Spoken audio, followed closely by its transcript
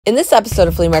In this episode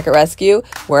of Flea Market Rescue,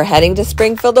 we're heading to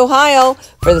Springfield, Ohio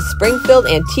for the Springfield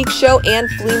Antique Show and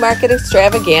Flea Market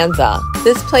Extravaganza.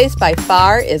 This place by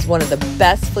far is one of the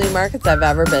best flea markets I've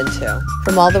ever been to.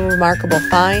 From all the remarkable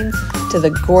finds to the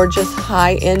gorgeous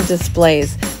high-end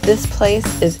displays, this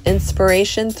place is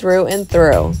inspiration through and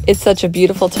through. It's such a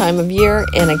beautiful time of year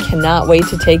and I cannot wait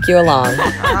to take you along.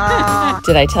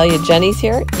 Did I tell you Jenny's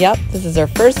here? Yep, this is her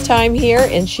first time here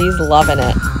and she's loving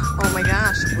it. Oh my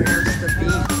gosh, where's the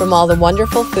beef? From all the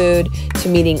wonderful food to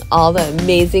meeting all the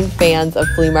amazing fans of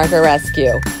Flea Market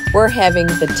Rescue, we're having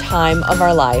the time of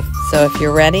our life. So if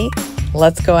you're ready,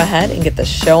 let's go ahead and get the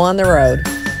show on the road.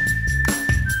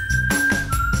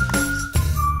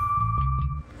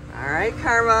 All right,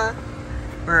 Karma,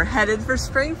 we're headed for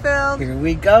Springfield. Here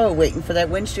we go, waiting for that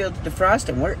windshield to defrost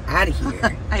and we're out of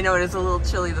here. I know it is a little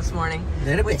chilly this morning.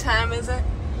 What time is it?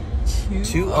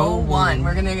 2:01.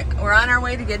 We're on our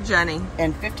way to get Jenny.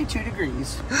 And 52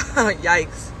 degrees.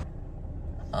 Yikes.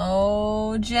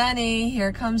 Oh, Jenny.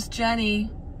 Here comes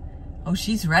Jenny. Oh,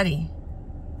 she's ready.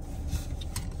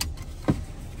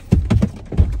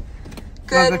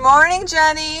 Good morning,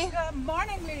 Jenny. Good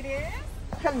morning, ladies.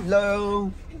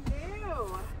 Hello. Hello.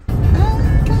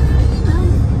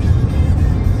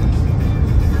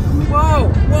 Whoa,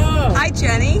 whoa. Hi,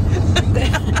 Jenny.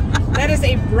 That is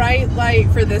a bright light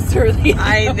for this early.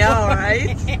 I know,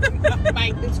 right?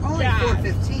 It's only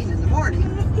 4:15 in the morning.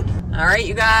 All right,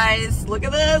 you guys, look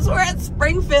at this. We're at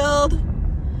Springfield.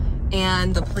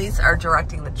 And the police are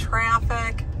directing the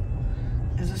traffic.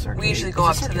 Is this our We gate? usually go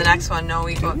up Is this to our the gate? next one. No,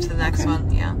 we go up to the next Okay. one.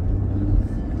 Yeah.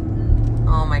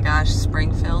 Oh my gosh,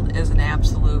 Springfield is an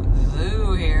absolute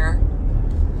zoo here.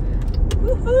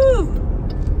 Woohoo!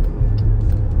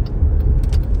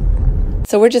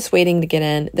 So we're just waiting to get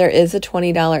in. There is a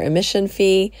 $20 admission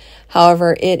fee.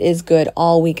 However, it is good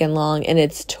all weekend long and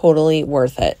it's totally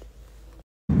worth it.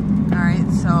 All right,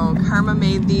 so Karma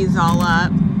made these all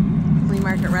up. Flea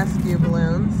Market Rescue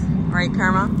balloons. Right,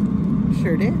 Karma?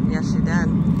 Sure did. Yes, she did.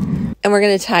 And we're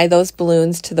going to tie those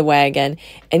balloons to the wagon.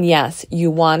 And yes, you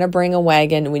want to bring a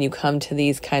wagon when you come to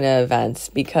these kind of events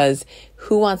because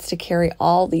who wants to carry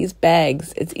all these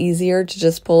bags? It's easier to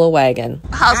just pull a wagon.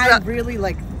 I really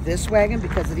like this wagon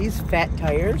because of these fat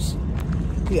tires.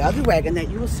 The other wagon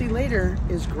that you will see later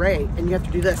is gray, and you have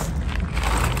to do this.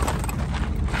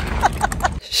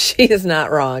 She is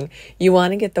not wrong. You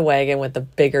want to get the wagon with the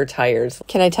bigger tires.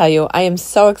 Can I tell you, I am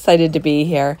so excited to be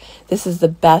here. This is the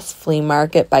best flea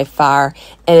market by far,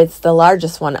 and it's the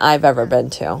largest one I've ever been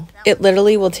to. It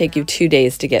literally will take you 2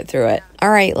 days to get through it.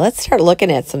 All right, let's start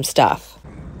looking at some stuff.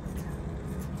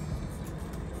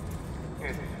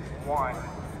 It's 1,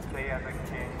 K as in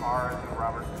King, R as in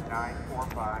Robert,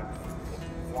 945.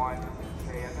 1,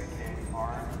 K as in King,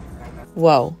 R as in...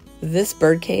 Whoa. This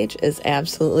birdcage is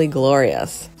absolutely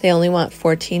glorious. They only want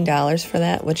 $14 for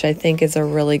that, which I think is a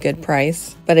really good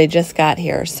price. But I just got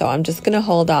here, so I'm just going to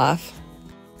hold off.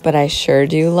 But I sure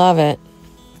do love it.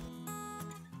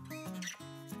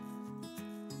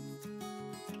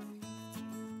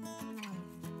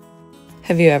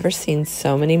 Have you ever seen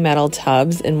so many metal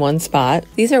tubs in one spot?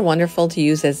 These are wonderful to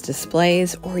use as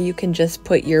displays, or you can just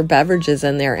put your beverages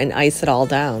in there and ice it all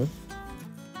down.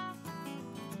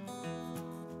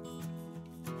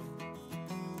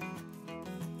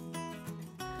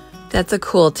 That's a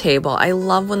cool table. I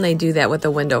love when they do that with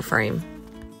the window frame.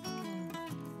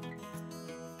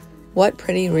 What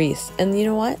pretty wreaths. And you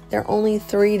know what? They're only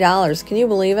 $3. Can you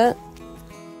believe it?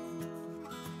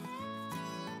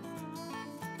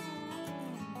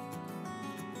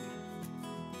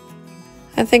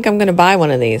 I think I'm going to buy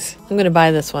one of these. I'm going to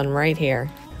buy this one right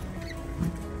here.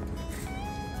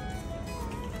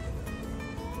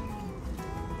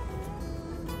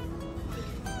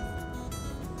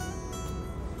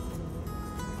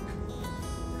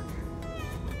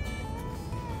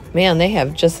 Man, they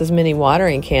have just as many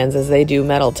watering cans as they do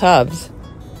metal tubs.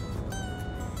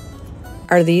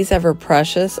 Are these ever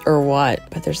precious or what?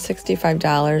 But they're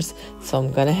 $65, so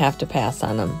I'm going to have to pass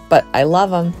on them. But I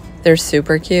love them. They're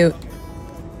super cute.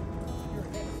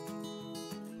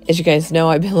 As you guys know,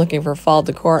 I've been looking for fall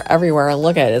decor everywhere, and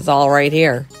look at it, it's all right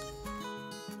here.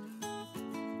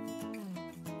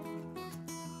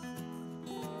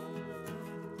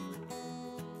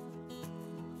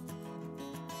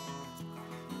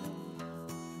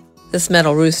 This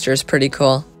metal rooster is pretty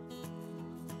cool.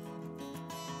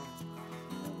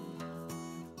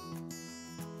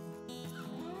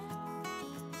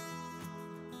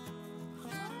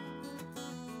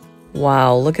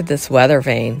 Wow, look at this weather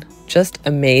vane. Just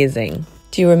amazing.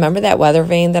 Do you remember that weather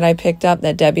vane that I picked up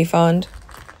that Debbie found?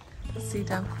 See,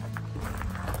 Deb?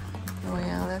 Oh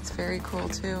yeah, that's very cool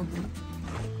too.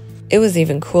 It was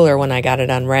even cooler when I got it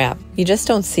unwrapped. You just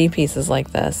don't see pieces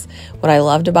like this. What I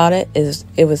loved about it is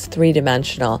it was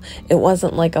three-dimensional. It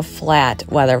wasn't like a flat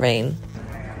weather vane.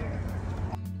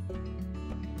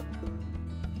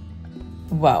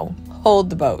 Whoa, hold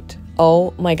the boat.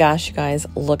 Oh my gosh, you guys,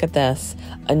 look at this.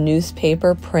 A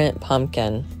newspaper print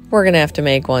pumpkin. We're gonna have to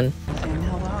make one. And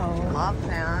hello. Love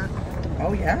that.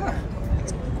 Oh yeah.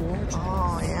 It's gorgeous.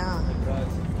 Oh yeah.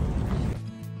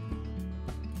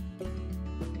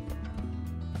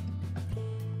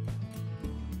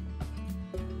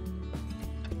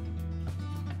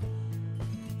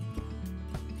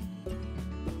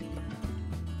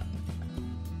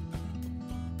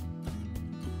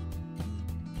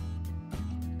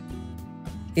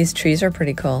 These trees are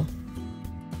pretty cool.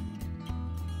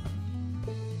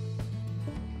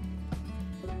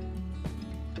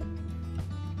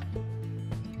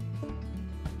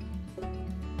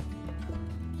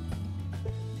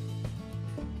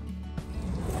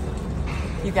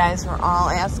 You guys were all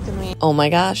asking me, oh my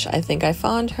gosh, I think I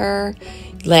found her.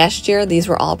 Last year, these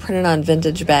were all printed on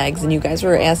vintage bags, and you guys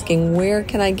were asking, where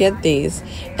can I get these?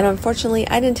 And unfortunately,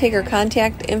 I didn't take her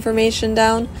contact information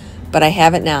down, but I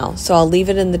have it now, so I'll leave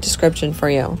it in the description for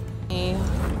you.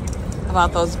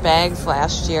 About those bags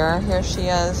last year. Here she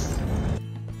is.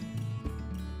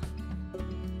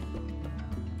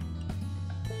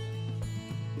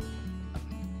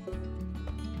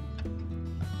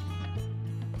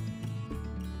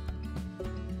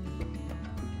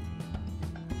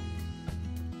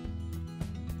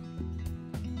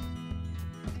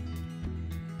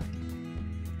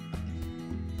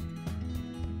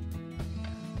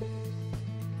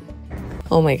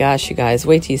 Oh my gosh, you guys,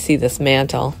 wait till you see this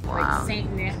mantle. Like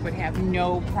Saint Nick would have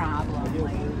no problem.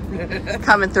 Like,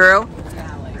 Coming through.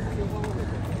 yeah, like,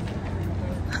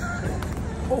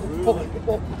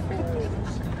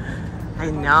 I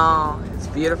know, it's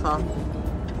beautiful.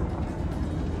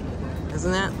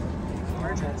 Isn't it?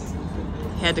 gorgeous.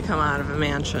 Had to come out of a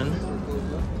mansion.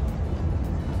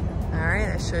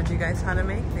 Alright, I showed you guys how to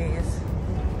make these.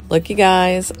 Look, you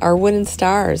guys, our wooden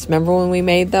stars. Remember when we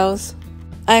made those?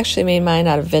 I actually made mine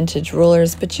out of vintage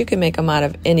rulers, but you can make them out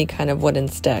of any kind of wooden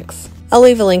sticks. I'll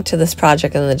leave a link to this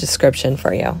project in the description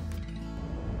for you.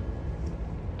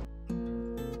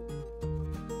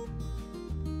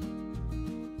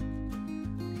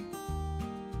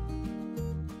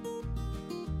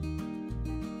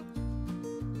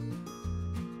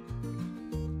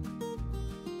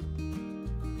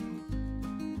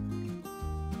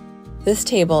 This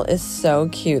table is so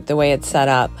cute the way it's set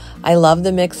up. I love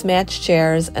the mix match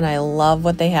chairs, and I love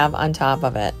what they have on top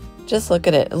of it. Just look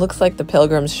at it. It looks like the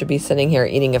pilgrims should be sitting here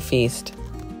eating a feast.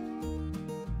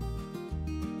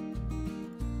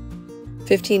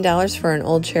 $15 for an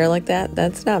old chair like that?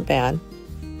 That's not bad.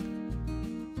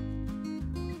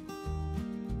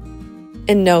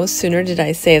 And no sooner did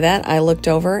I say that, I looked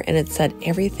over and it said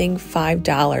everything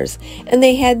 $5. And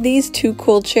they had these two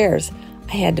cool chairs.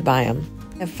 I had to buy them.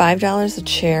 At $5 a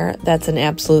chair, that's an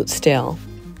absolute steal.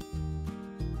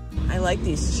 I like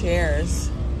these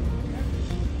chairs.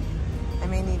 I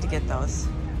may need to get those.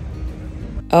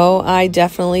 Oh, I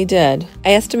definitely did.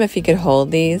 I asked him if he could hold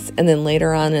these, and then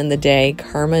later on in the day,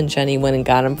 Karma and Jenny went and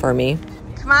got them for me.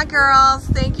 Come on, girls.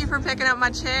 Thank you for picking up my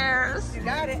chairs. You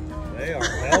got it. They are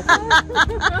healthy.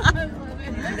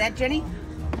 See that, Jenny?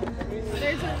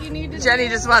 There's what you need to Jenny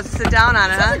just wants to sit down on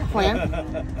it, huh? Plan.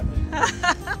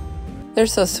 They're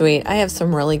so sweet. I have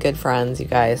some really good friends, you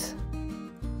guys.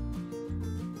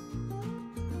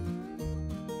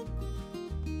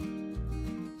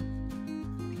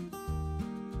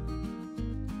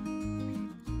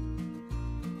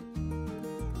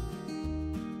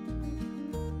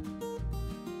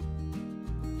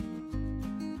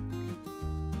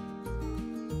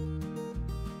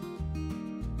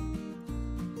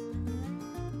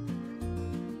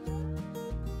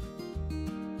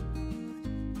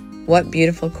 What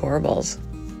beautiful corbels.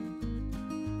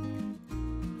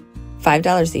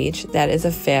 $5 each. That is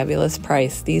a fabulous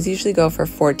price. These usually go for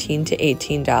 $14 to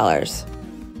 $18.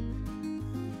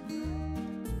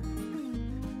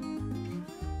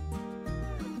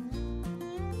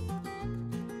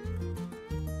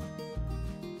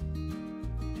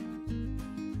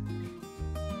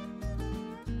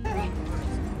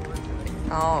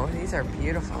 Oh, these are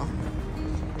beautiful.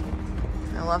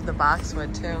 I love the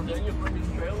boxwood too.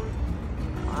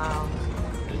 Wow.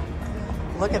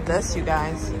 Look at this, you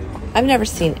guys. I've never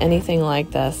seen anything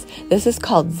like this. This is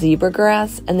called zebra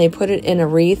grass, and they put it in a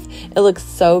wreath. It looks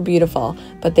so beautiful,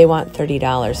 but they want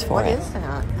 $30 for it. What is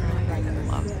that? I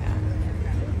love that.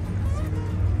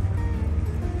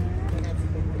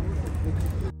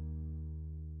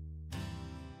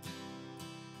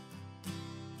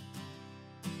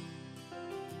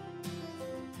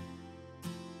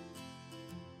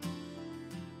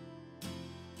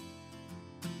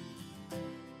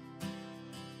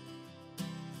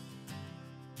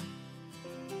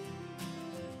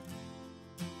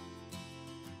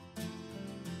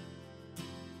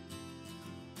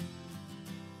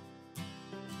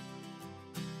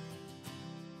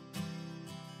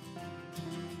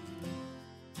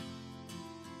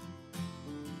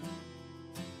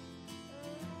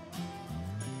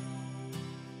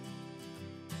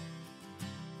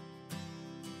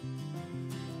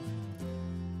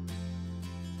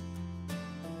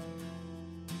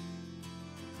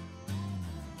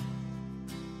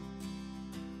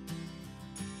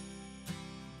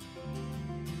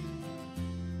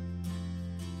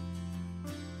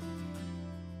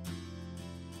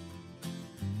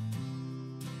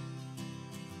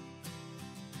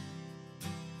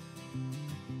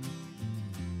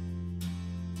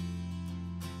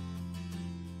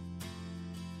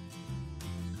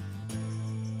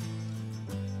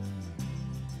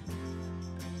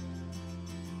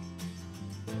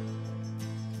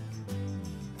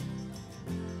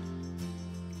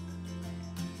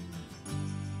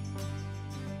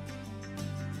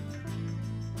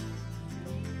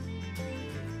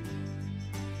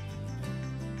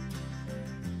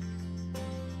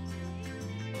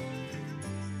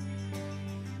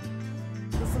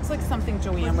 like something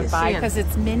Joanne would buy because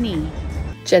it's mini.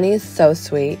 Jenny is so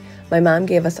sweet. My mom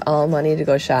gave us all money to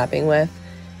go shopping with.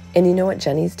 And you know what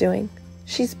Jenny's doing?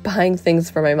 She's buying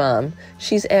things for my mom.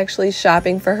 She's actually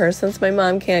shopping for her since my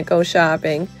mom can't go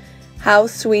shopping. How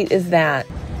sweet is that?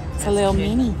 It's a little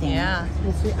mini thing. Yeah.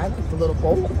 I like the little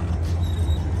bowl.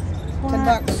 What?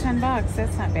 $10. $10.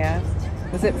 That's not bad.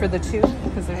 Was it for the two?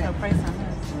 Because there's no price on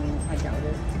this. I doubt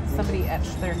it. Somebody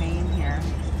etched their name here.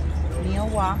 Neil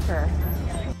Walker.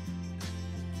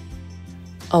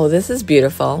 Oh, this is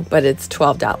beautiful, but it's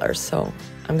 $12, so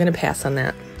I'm going to pass on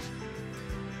that.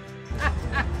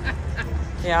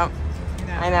 Yep,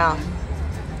 I know.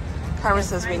 Carmen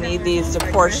says we need these to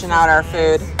portion out our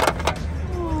food.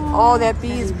 Oh, that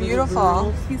bee is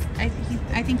beautiful. I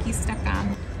think he's stuck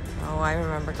on. Oh, I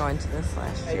remember going to this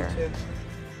last year.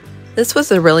 This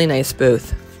was a really nice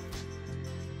booth.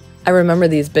 I remember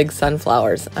these big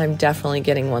sunflowers. I'm definitely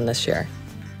getting one this year.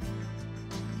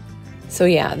 So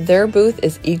yeah, their booth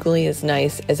is equally as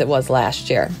nice as it was last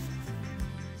year.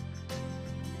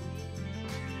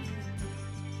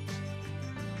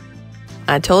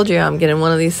 I told you I'm getting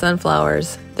one of these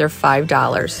sunflowers. They're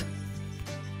 $5.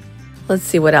 Let's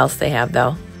see what else they have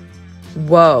though.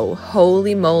 Whoa,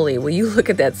 holy moly. Will you look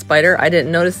at that spider? I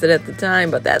didn't notice it at the time,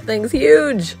 but that thing's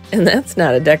huge. And that's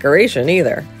not a decoration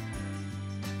either.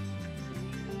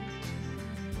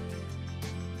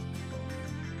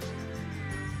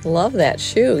 Love that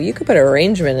shoe. You could put an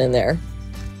arrangement in there.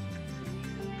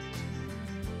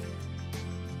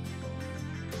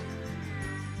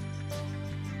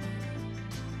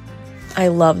 I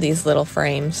love these little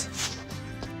frames.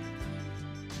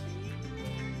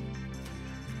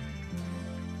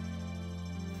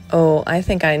 Oh, I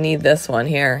think I need this one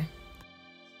here.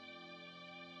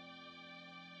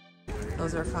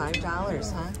 Those are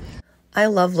 $5, huh? I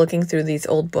love looking through these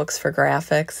old books for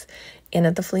graphics, and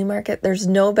at the flea market, there's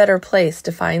no better place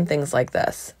to find things like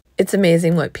this. It's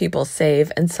amazing what people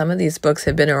save, and some of these books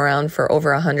have been around for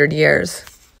over 100 years.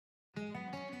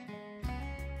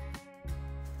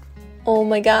 Oh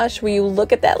my gosh, will you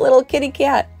look at that little kitty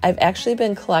cat? I've actually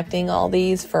been collecting all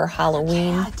these for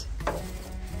Halloween. Cat.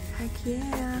 Heck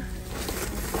yeah.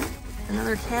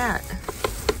 Another cat.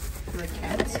 Another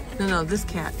cat? No, this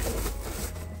cat.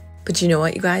 But you know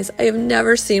what, you guys? I have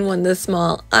never seen one this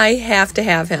small. I have to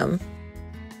have him.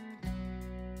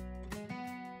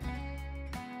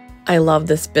 I love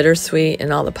this bittersweet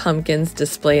and all the pumpkins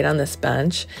displayed on this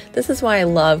bench. This is why I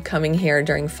love coming here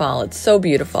during fall. It's so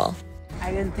beautiful.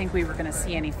 I didn't think we were going to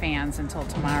see any fans until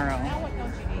tomorrow.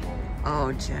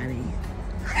 Oh, Jenny.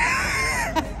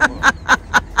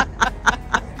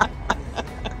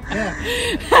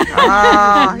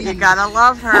 Oh, you gotta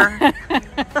love her.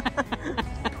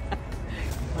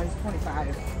 Mine's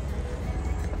 25.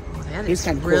 Oh, that He's is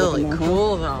kinda cool really looking,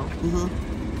 cool, though.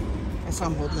 I saw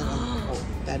him holding it on. Oh,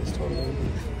 that is totally.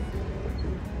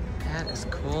 That is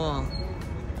cool.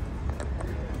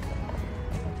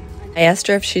 I asked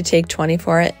her if she'd take 20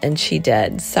 for it, and she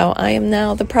did. So I am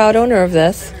now the proud owner of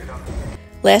this.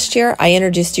 Last year, I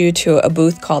introduced you to a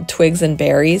booth called Twigg N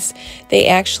Berries. They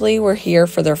actually were here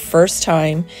for their first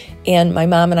time, and my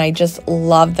mom and I just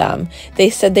loved them. They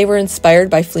said they were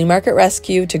inspired by Flea Market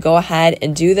Rescue to go ahead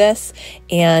and do this,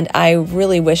 and I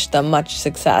really wished them much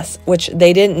success, which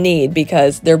they didn't need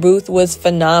because their booth was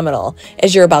phenomenal,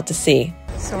 as you're about to see.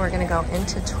 So we're going to go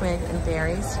into Twigg N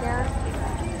Berries here.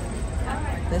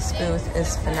 This booth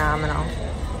is phenomenal.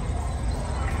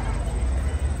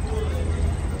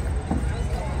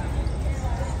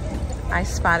 I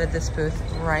spotted this booth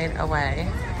right away.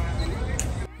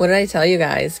 What did I tell you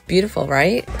guys? Beautiful,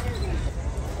 right?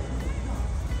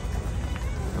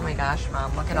 Oh my gosh,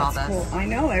 Mom, look at all this. Cool. I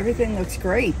know, everything looks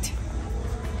great.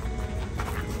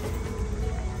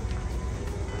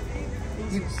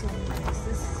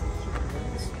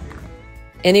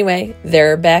 Anyway,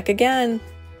 they're back again.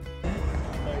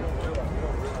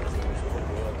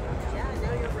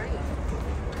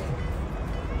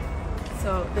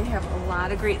 So they have a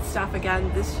lot of great stuff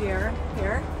again this year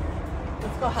here.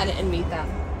 Let's go ahead and meet them.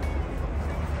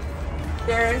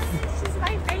 She's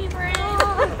my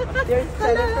favorite. There's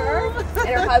Jennifer and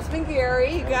her husband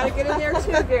Gary. You gotta get in there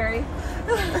too, Gary.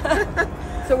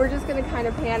 So we're just gonna kind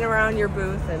of pan around your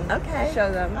booth and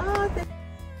show them.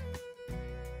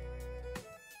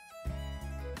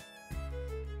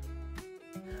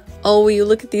 Oh, will you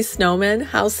look at these snowmen?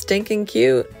 How stinking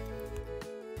cute.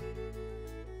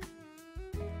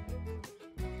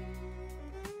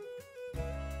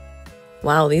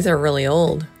 Wow, these are really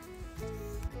old.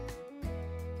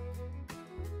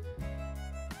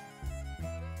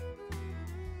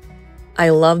 I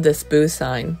love this boo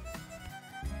sign.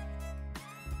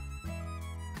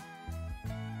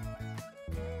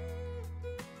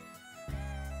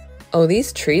 Oh,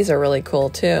 these trees are really cool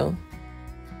too.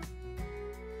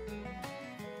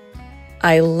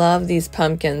 I love these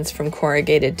pumpkins from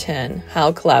corrugated tin.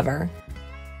 How clever.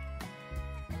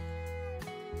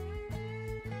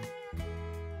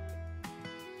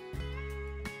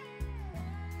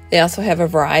 They also have a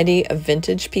variety of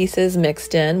vintage pieces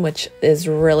mixed in, which is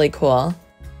really cool.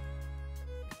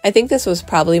 I think this was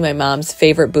probably my mom's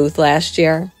favorite booth last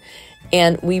year,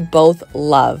 and we both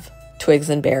love Twigg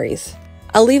N Berries.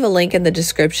 I'll leave a link in the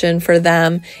description for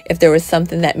them if there was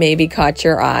something that maybe caught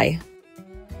your eye.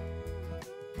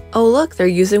 Oh look, they're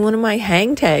using one of my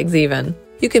hang tags even.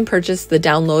 You can purchase the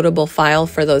downloadable file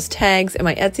for those tags in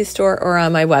my Etsy store or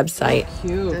on my website.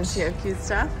 Cute. Does she have cute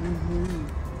stuff? Mm-hmm.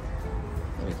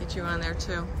 Let me get you on there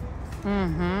too.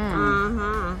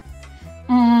 Mm-hmm.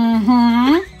 Mm-hmm.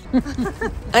 Mm-hmm.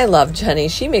 I love Jenny.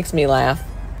 She makes me laugh.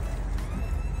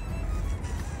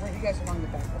 Wait, you guys along the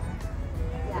back.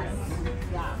 Yes.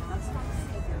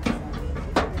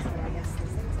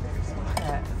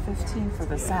 Yeah. 15 for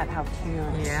the set. How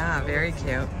cute. Yeah, very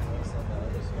cute.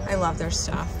 I love their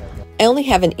stuff. I only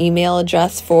have an email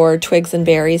address for Twigg N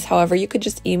Berries. However, you could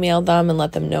just email them and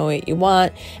let them know what you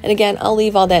want. And again, I'll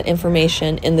leave all that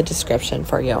information in the description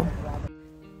for you.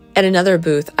 At another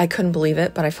booth, I couldn't believe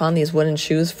it, but I found these wooden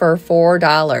shoes for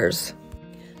 $4.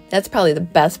 That's probably the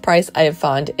best price I have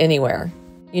found anywhere.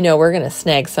 You know, we're going to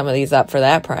snag some of these up for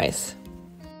that price.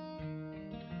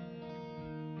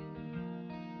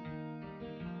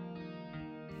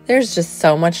 There's just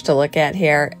so much to look at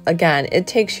here. Again, it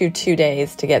takes you 2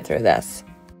 days to get through this.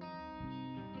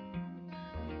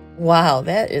 Wow,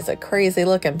 that is a crazy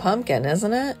looking pumpkin,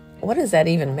 isn't it? What is that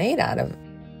even made out of?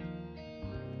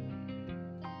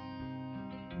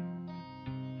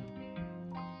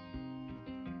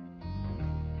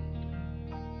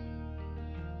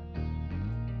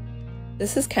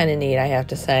 This is kind of neat, I have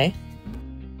to say.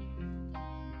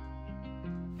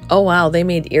 Oh wow, they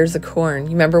made ears of corn.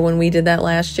 You remember when we did that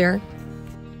last year?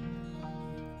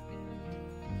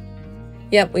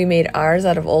 Yep, we made ours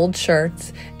out of old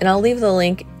shirts, and I'll leave the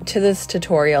link to this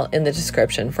tutorial in the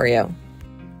description for you.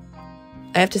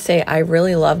 I have to say, I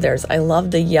really love theirs. I love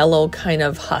the yellow kind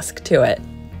of husk to it.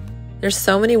 There's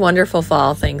so many wonderful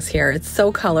fall things here. It's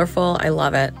so colorful. I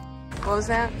love it. What was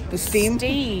that? The steam.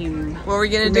 Steam. What were we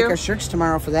gonna We'll do? make our shirts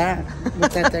tomorrow for that.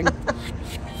 With that thing.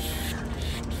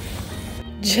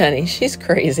 Jenny, she's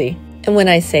crazy. And when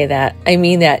I say that, I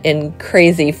mean that in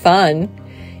crazy fun.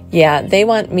 Yeah, they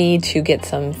want me to get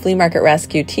some Flea Market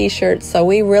Rescue t-shirts, so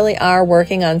we really are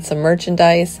working on some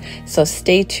merchandise. So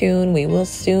stay tuned, we will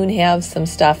soon have some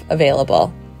stuff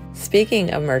available.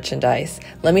 Speaking of merchandise,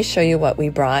 let me show you what we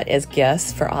brought as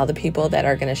gifts for all the people that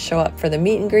are going to show up for the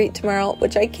meet and greet tomorrow,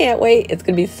 which I can't wait. It's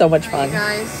going to be so much fun. All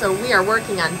right, guys, so we are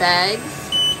working on bags.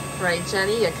 Right,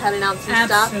 Jenny? You're cutting out some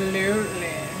stuff? Absolutely.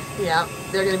 Yeah,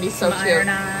 they're going to be so Some cute.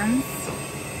 iron-ons.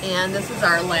 And this is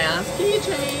our last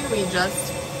keychain. We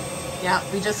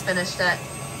just finished it.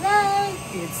 Yay!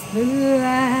 It's the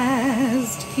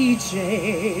last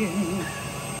keychain.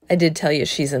 I did tell you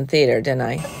she's in theater, didn't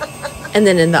I? And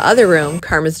then in the other room,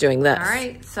 Karma's doing this. All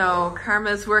right, so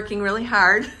Karma's working really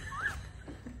hard.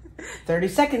 30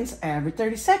 seconds, every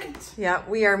 30 seconds. Yeah,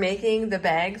 we are making the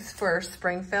bags for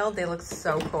Springfield. They look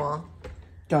so cool.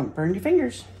 Don't burn your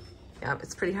fingers. Yeah,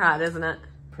 it's pretty hot, isn't it?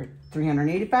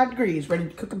 385 degrees, ready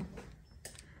to cook a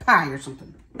pie or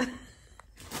something.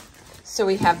 So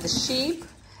we have the sheep,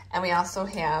 and we also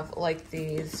have like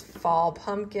these fall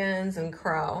pumpkins and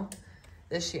crow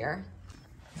this year.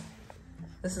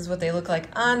 This is what they look like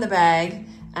on the bag,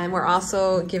 and we're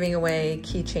also giving away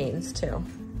keychains too.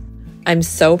 I'm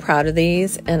so proud of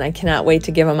these, and I cannot wait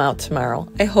to give them out tomorrow.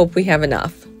 I hope we have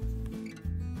enough.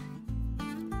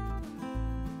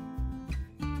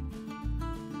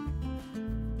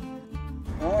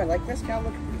 Oh, I like this. Cal,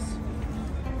 look at this.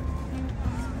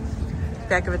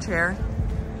 Back of a chair.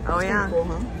 Oh, That's yeah. cool,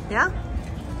 huh? Yeah.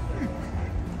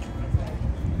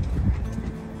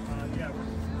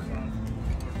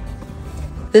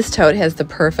 This tote has the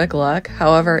perfect look.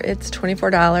 However, it's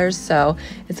 $24, so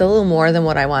it's a little more than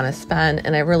what I want to spend,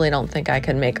 and I really don't think I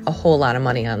can make a whole lot of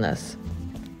money on this.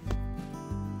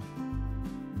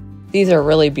 These are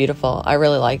really beautiful. I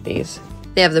really like these.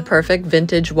 They have the perfect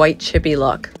vintage white chippy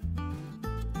look.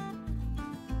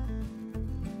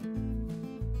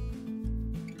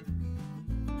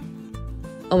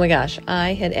 Oh my gosh,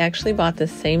 I had actually bought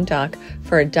this same duck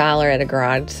for $1 at a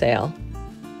garage sale.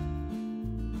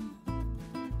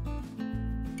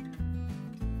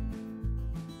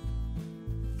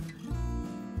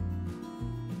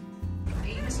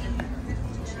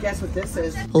 Guess what this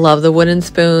is? Love the wooden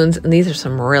spoons, and these are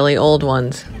some really old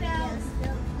ones.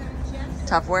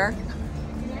 Tupperware?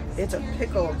 It's a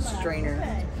pickle strainer.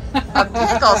 A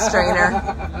pickle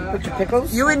strainer. Put your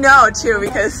pickles? You would know too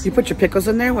because You put your pickles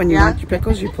in there. When you want your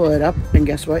pickles, you pull it up, and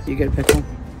guess what? You get a pickle.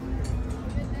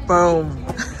 boom.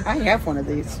 I have one of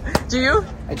these. Do you?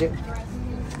 I do.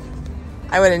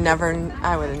 I would have never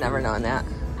known that.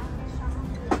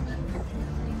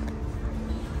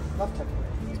 Love Tupperware.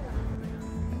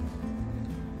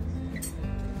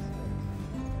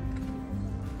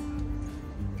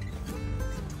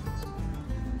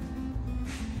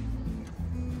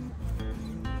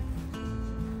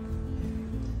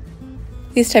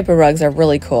 These type of rugs are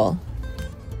really cool.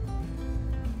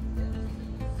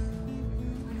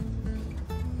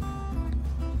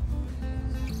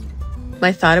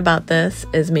 My thought about this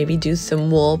is maybe do some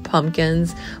wool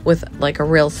pumpkins with like a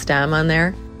real stem on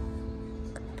there.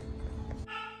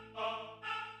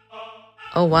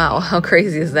 Oh wow, how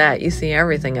crazy is that? You see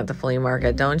everything at the flea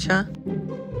market, don't you?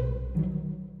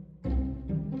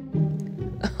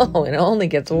 Oh, it only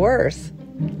gets worse.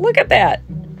 Look at that.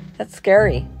 That's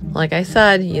scary. Like I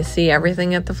said, you see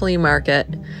everything at the flea market,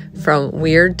 from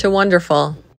weird to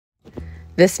wonderful.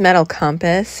 This metal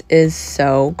compass is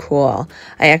so cool.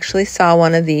 I actually saw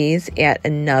one of these at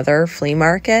another flea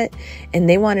market, and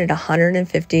they wanted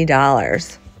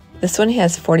 $150. This one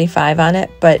has 45 on it,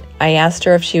 but I asked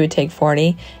her if she would take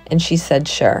 40, and she said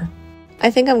sure.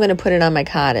 I think I'm going to put it on my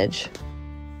cottage.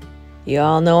 You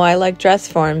all know I like dress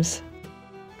forms.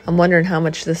 I'm wondering how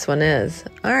much this one is.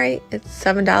 All right, it's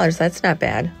 $7. That's not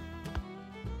bad.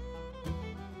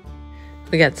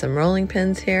 We got some rolling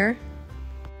pins here.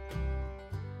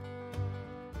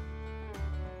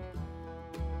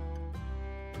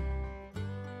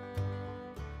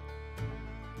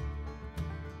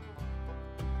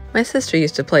 My sister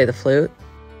used to play the flute.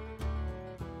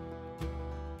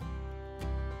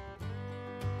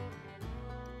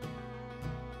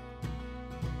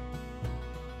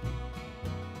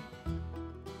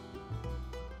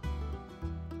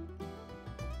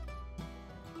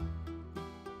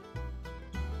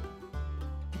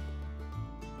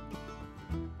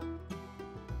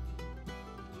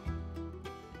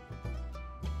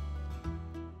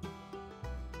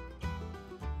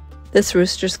 This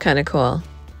rooster's kind of cool.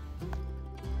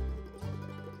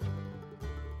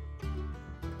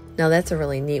 Now that's a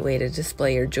really neat way to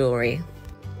display your jewelry.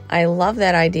 I love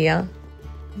that idea.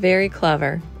 Very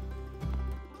clever.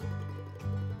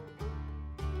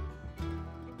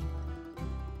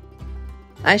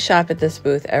 I shop at this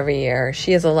booth every year.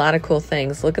 She has a lot of cool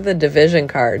things. Look at the division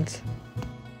cards.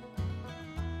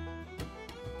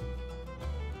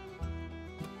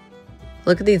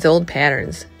 Look at these old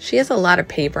patterns. She has a lot of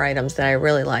paper items that I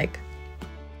really like.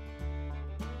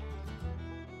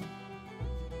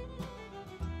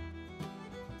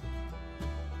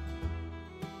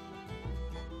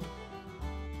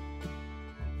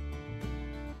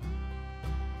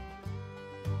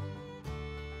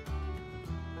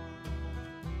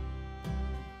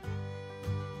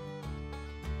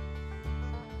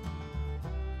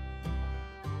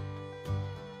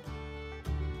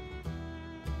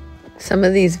 Some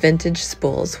of these vintage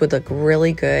spools would look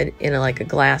really good in like a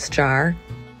glass jar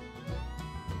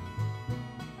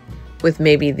with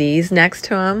maybe these next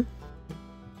to them.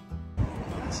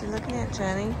 What's she looking at,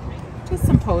 Jenny? Just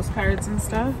some postcards and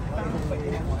stuff.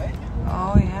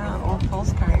 Oh yeah, old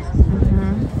postcards.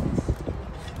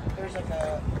 There's like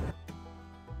a...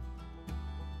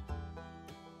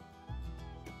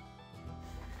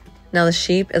 Now the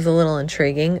sheep is a little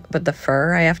intriguing, but the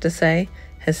fur, I have to say,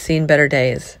 has seen better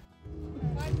days.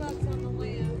 $5 on the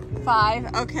lamb.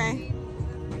 5, okay.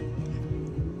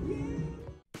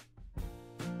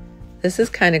 This is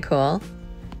kind of cool.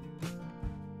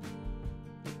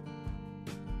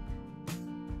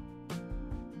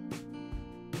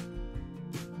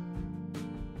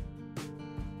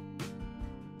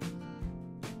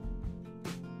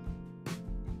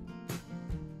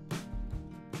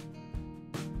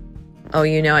 Oh,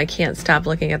 you know, I can't stop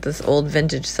looking at this old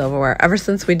vintage silverware ever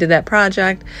since we did that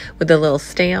project with the little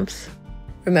stamps.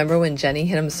 Remember when Jenny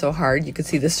hit them so hard you could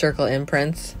see the circle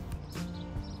imprints?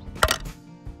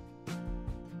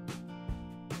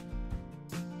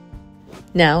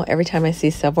 Now, every time I see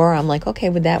silverware, I'm like, okay,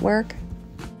 would that work?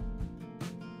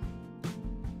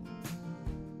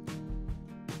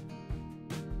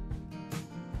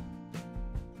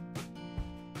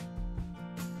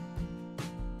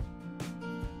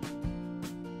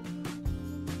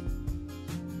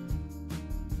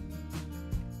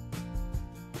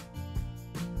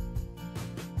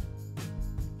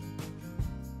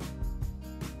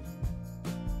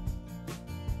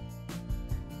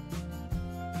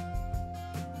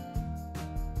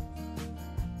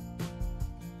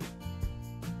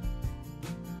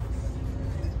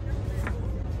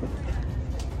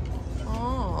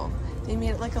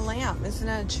 like a lamp. Isn't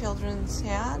that a children's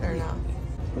hat or no?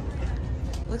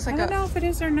 Looks like I don't know if it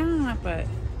is or not, but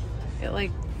it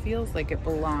like feels like it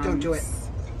belongs. Don't do it.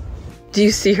 Do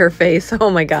you see her face? Oh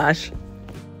my gosh.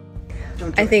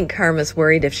 Don't do I it. think Karma's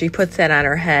worried if she puts that on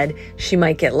her head, she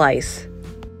might get lice.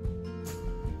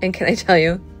 And can I tell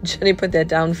you, Jenny put that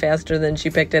down faster than she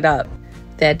picked it up.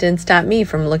 That didn't stop me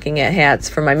from looking at hats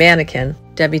for my mannequin.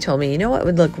 Debbie told me, you know what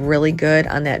would look really good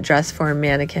on that dress form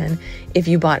mannequin? If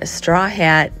you bought a straw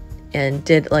hat and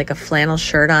did like a flannel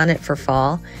shirt on it for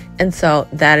fall. And so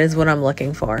that is what I'm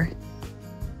looking for.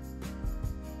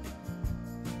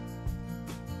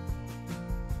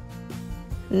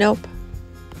 Nope.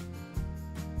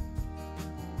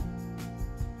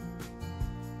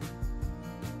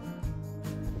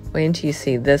 Wait until you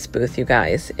see this booth, you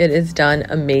guys. It is done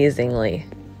amazingly.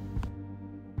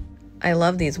 I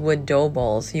love these wood dough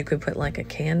bowls. You could put like a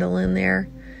candle in there.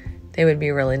 They would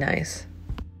be really nice.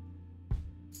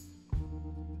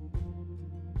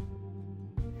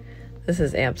 This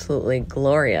is absolutely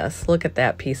glorious. Look at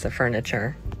that piece of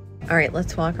furniture. All right,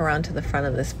 let's walk around to the front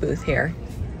of this booth here.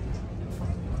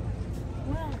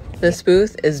 This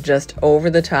booth is just over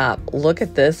the top. Look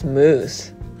at this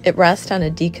moose. It rests on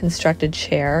a deconstructed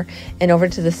chair, and over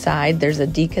to the side there's a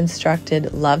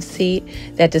deconstructed love seat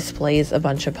that displays a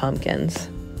bunch of pumpkins.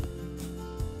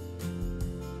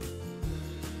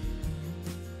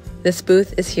 This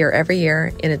booth is here every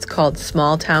year, and it's called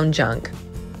Small Town Junk.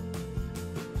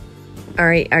 All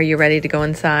right, are you ready to go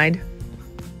inside?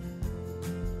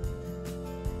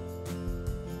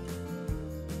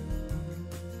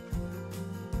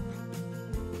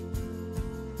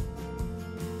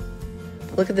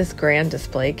 Look at this grand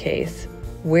display case.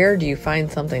 Where do you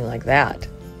find something like that?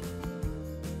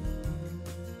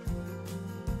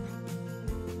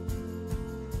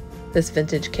 This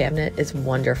vintage cabinet is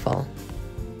wonderful.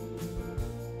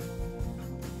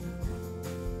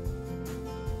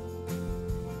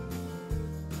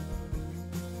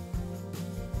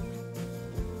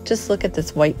 Just look at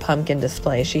this white pumpkin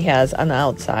display she has on the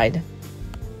outside.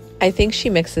 I think she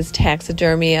mixes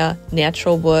taxidermia,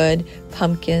 natural wood,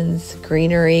 pumpkins,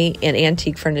 greenery, and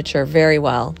antique furniture very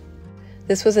well.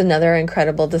 This was another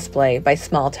incredible display by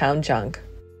Small Town Junk.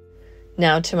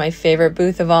 Now to my favorite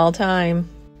booth of all time,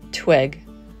 Twigg.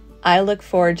 I look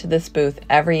forward to this booth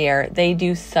every year. They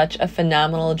do such a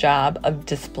phenomenal job of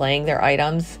displaying their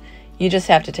items. You just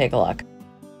have to take a look.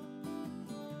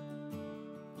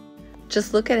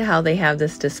 Just look at how they have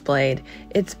this displayed.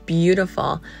 It's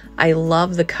beautiful. I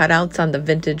love the cutouts on the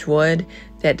vintage wood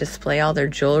that display all their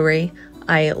jewelry.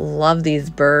 I love these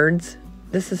birds.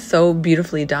 This is so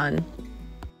beautifully done.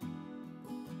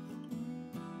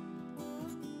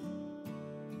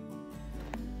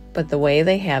 But the way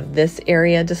they have this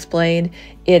area displayed,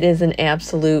 it is an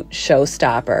absolute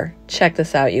showstopper. Check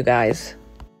this out, you guys.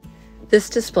 This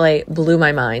display blew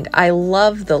my mind. I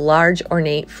love the large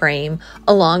ornate frame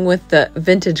along with the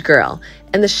vintage grill,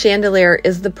 and the chandelier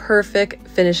is the perfect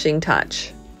finishing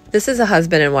touch. This is a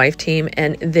husband and wife team,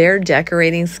 and their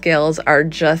decorating skills are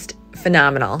just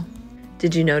phenomenal.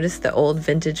 Did you notice the old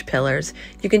vintage pillars?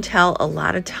 You can tell a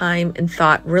lot of time and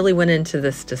thought really went into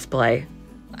this display.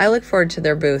 I look forward to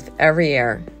their booth every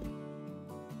year.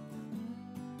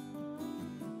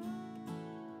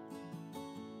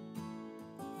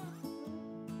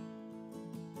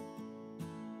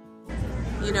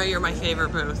 You know you're my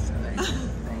favorite booth.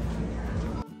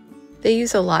 They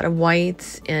use a lot of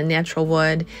whites and natural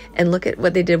wood, and look at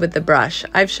what they did with the brush.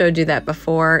 I've showed you that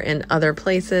before in other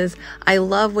places. I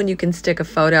love when you can stick a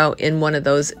photo in one of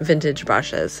those vintage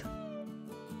brushes.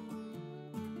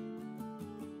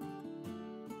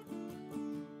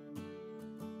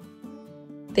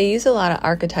 They use a lot of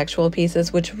architectural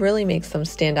pieces, which really makes them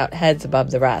stand out heads above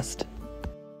the rest.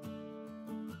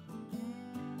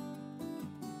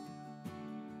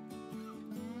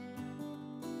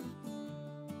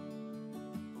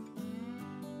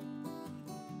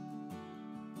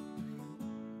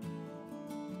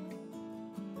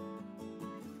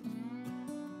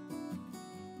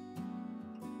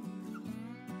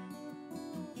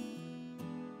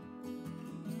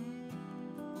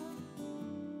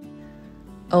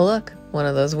 Oh look, one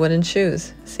of those wooden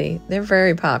shoes. See, they're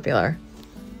very popular.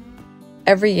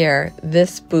 Every year,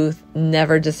 this booth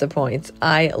never disappoints.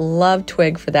 I love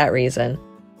Twigg for that reason.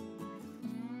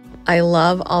 I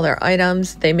love all their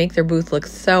items. They make their booth look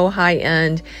so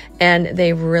high-end, and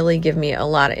they really give me a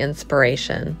lot of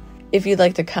inspiration. If you'd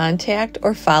like to contact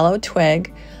or follow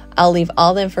Twigg, I'll leave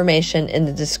all the information in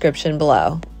the description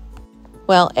below.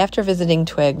 Well, after visiting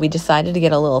Twigg, we decided to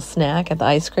get a little snack at the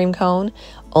ice cream cone,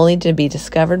 only to be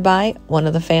discovered by one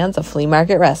of the fans of Flea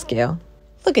Market Rescue.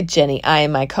 Look at Jenny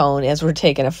eyeing my cone as we're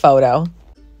taking a photo.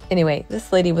 Anyway,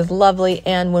 this lady was lovely,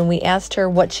 and when we asked her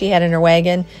what she had in her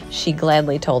wagon, she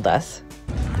gladly told us.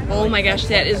 Oh my gosh,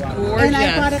 that is gorgeous. And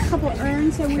I bought a couple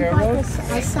urns and we bought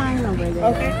a sign over there.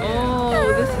 Okay.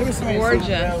 Oh, this is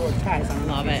gorgeous.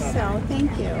 Love it. So,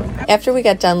 thank you. After we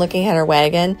got done looking at her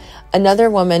wagon, another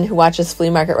woman who watches Flea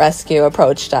Market Rescue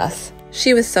approached us.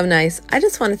 She was so nice. I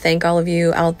just want to thank all of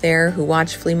you out there who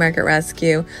watch Flea Market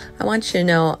Rescue. I want you to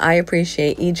know I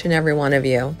appreciate each and every one of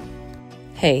you.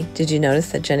 Hey, did you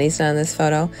notice that Jenny's not in this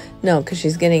photo? No, because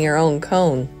she's getting her own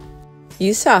cone.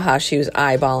 You saw how she was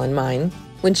eyeballing mine.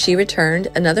 When she returned,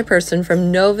 another person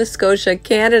from Nova Scotia,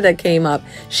 Canada came up.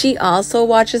 She also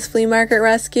watches Flea Market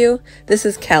Rescue. This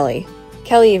is Kelly.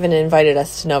 Kelly even invited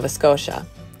us to Nova Scotia.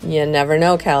 You never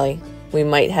know, Kelly. We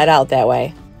might head out that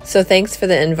way. So thanks for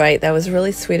the invite. That was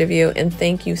really sweet of you, and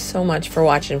thank you so much for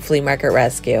watching Flea Market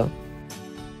Rescue.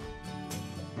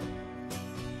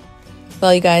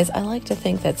 Well, you guys, I like to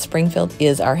think that Springfield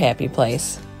is our happy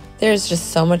place. There's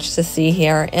just so much to see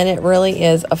here, and it really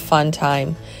is a fun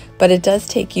time. But it does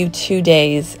take you 2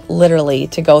 days, literally,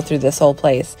 to go through this whole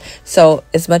place. So,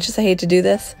 as much as I hate to do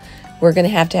this, we're going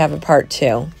to have a part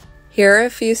 2. Here are a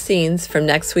few scenes from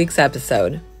next week's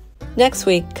episode. Next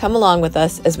week, come along with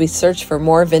us as we search for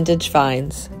more vintage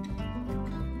finds.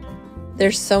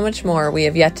 There's so much more we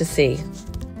have yet to see,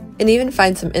 and even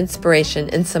find some inspiration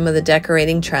in some of the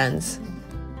decorating trends.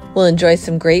 We'll enjoy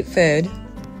some great food,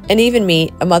 and even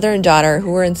meet a mother and daughter who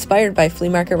were inspired by Flea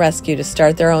Market Rescue to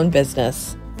start their own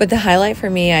business. But the highlight for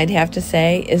me, I'd have to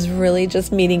say, is really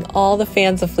just meeting all the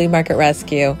fans of Flea Market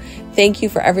Rescue. Thank you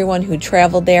for everyone who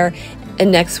traveled there,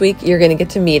 and next week you're going to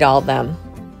get to meet all of them.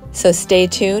 So stay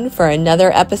tuned for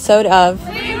another episode of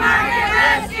Flea Market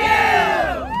Rescue!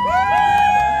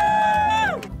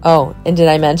 Oh, and did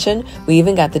I mention, we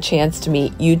even got the chance to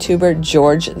meet YouTuber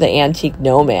George the Antique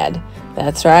Nomad.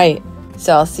 That's right.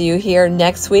 So I'll see you here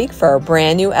next week for a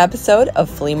brand new episode of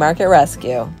Flea Market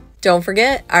Rescue. Don't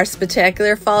forget, our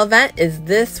spectacular fall event is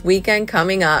this weekend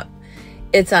coming up.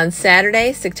 It's on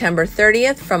Saturday, September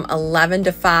 30th from 11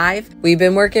 to 5. We've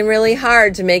been working really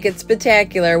hard to make it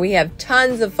spectacular. We have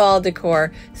tons of fall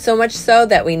decor, so much so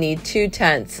that we need 2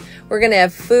 tents. We're going to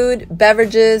have food,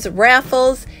 beverages,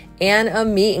 raffles, and a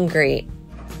meet and greet.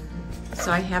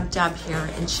 So I have Deb here,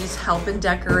 and she's helping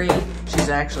decorate. She's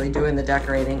actually doing the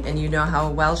decorating, and you know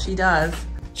how well she does.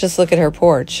 Just look at her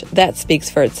porch. That speaks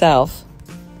for itself.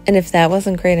 And if that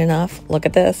wasn't great enough, look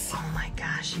at this. Oh my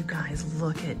gosh, you guys,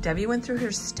 look at it. Debbie went through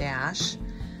her stash,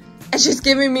 and she's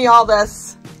giving me all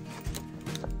this.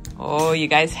 Oh, you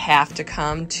guys have to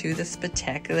come to the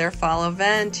spectacular fall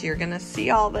event. You're gonna see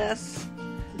all this.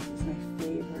 This is my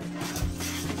favorite.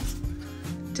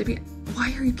 Debbie,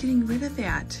 why are you getting rid of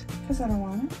that? Because I don't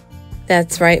want it.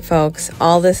 That's right, folks.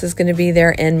 All this is going to be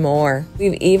there and more.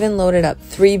 We've even loaded up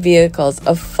 3 vehicles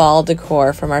of fall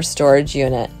decor from our storage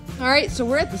unit. All right, so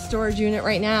we're at the storage unit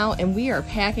right now, and we are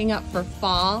packing up for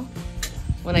fall.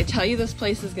 When I tell you this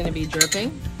place is going to be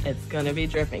dripping, it's going to be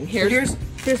dripping. Here's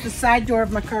the side door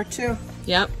of my car too.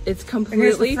 Yep, it's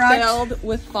completely filled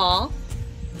with fall.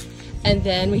 And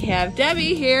then we have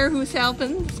Debbie here who's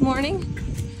helping this morning.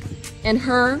 And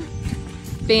her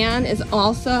van is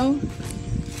also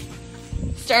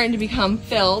starting to become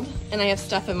filled. And I have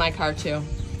stuff in my car too.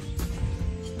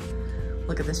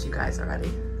 Look at this, you guys,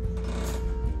 already.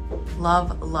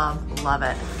 Love, love, love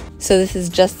it. So this is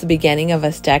just the beginning of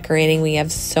us decorating. We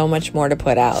have so much more to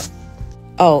put out.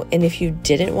 Oh, and if you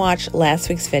didn't watch last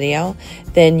week's video,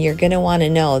 then you're going to want to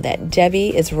know that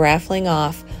Debbie is raffling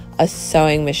off a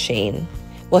sewing machine.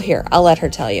 Well, here, I'll let her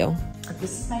tell you.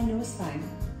 This is my newest thing.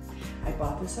 I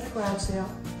bought this at a garage sale.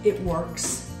 It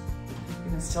works. You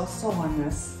can still sew on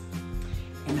this.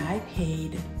 And I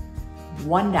paid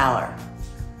 $1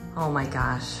 Oh my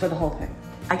gosh. for the whole thing.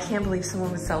 I can't believe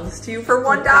someone would sell this to you for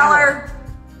 $1.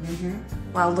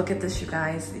 Mm-hmm. Wow, look at this, you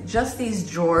guys. Just these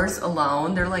drawers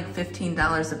alone, they're like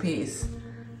 $15 a piece.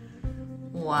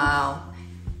 Wow.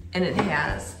 And it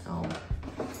has,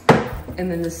 and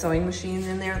then the sewing machine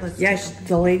in there. Yes,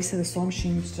 the lady said the sewing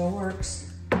machine still works.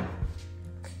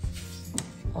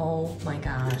 Oh my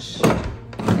gosh.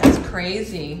 That's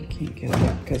crazy. Can't get it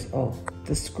up because,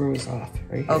 the screw is off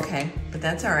right here. Okay, but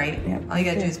that's all right. Yep, all you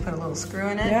gotta do is put a little screw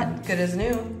in it, Yep. and good as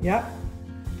new. Yep.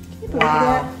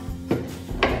 Wow.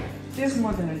 There's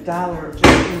more than $1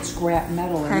 just in scrap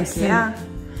metal in this thing. Yeah.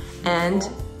 And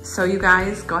so you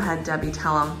guys, go ahead, Debbie,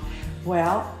 tell them.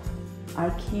 Well, I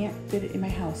can't fit it in my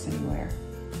house anywhere,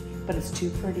 but it's too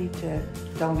pretty to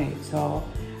donate. So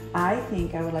I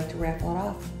think I would like to raffle it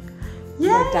off. Yay!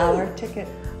 For a $1 ticket.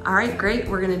 All right, great.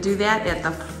 We're gonna do that at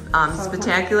the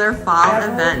spectacular fall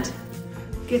event.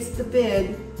 gets the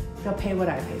bid, they'll pay what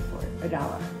I paid for it,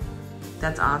 $1.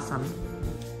 That's awesome.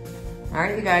 All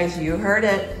right, you guys, you heard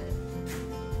it.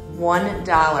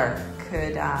 $1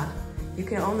 could, you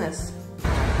can own this.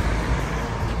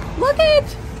 Look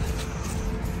it!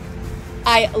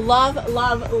 I love,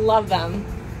 love, love them.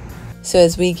 So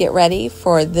as we get ready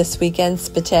for this weekend's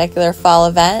spectacular fall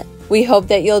event, we hope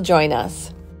that you'll join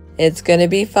us. It's gonna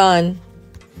be fun.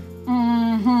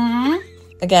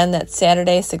 Again, that's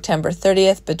Saturday, September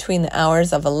 30th, between the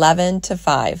hours of 11 to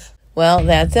 5. Well,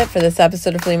 that's it for this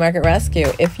episode of Flea Market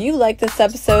Rescue. If you like this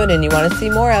episode and you want to see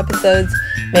more episodes,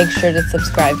 make sure to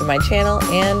subscribe to my channel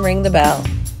and ring the bell.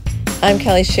 I'm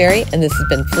Kelly Sherry, and this has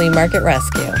been Flea Market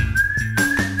Rescue.